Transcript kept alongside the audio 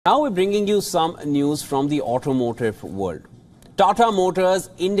Now we're bringing you some news from the automotive world. Tata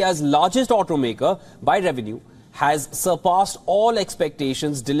Motors, India's largest automaker by revenue, has surpassed all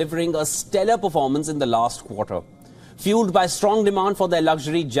expectations, delivering a stellar performance in the last quarter. Fueled by strong demand for their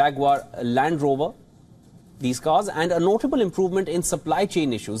luxury Jaguar Land Rover, these cars, and a notable improvement in supply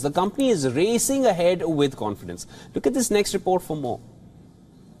chain issues, the company is racing ahead with confidence. Look at this next report for more.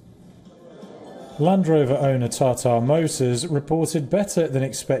 Land Rover owner Tata Motors reported better than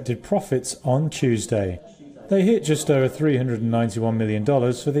expected profits on Tuesday. They hit just over $391 million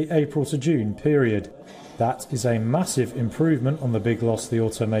for the April to June period. That is a massive improvement on the big loss the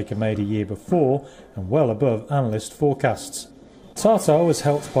automaker made a year before and well above analyst forecasts. Tata was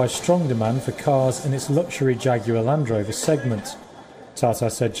helped by strong demand for cars in its luxury Jaguar Land Rover segment. Tata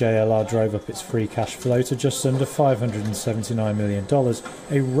said JLR drove up its free cash flow to just under $579 million,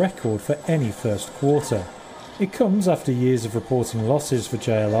 a record for any first quarter. It comes after years of reporting losses for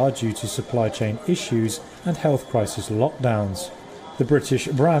JLR due to supply chain issues and health crisis lockdowns. The British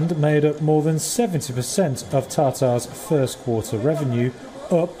brand made up more than 70% of Tata's first quarter revenue,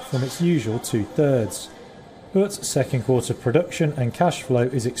 up from its usual two-thirds. But second quarter production and cash flow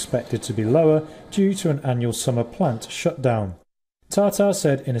is expected to be lower due to an annual summer plant shutdown. Tata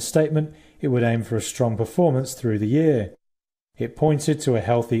said in a statement it would aim for a strong performance through the year. It pointed to a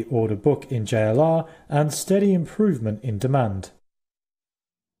healthy order book in JLR and steady improvement in demand.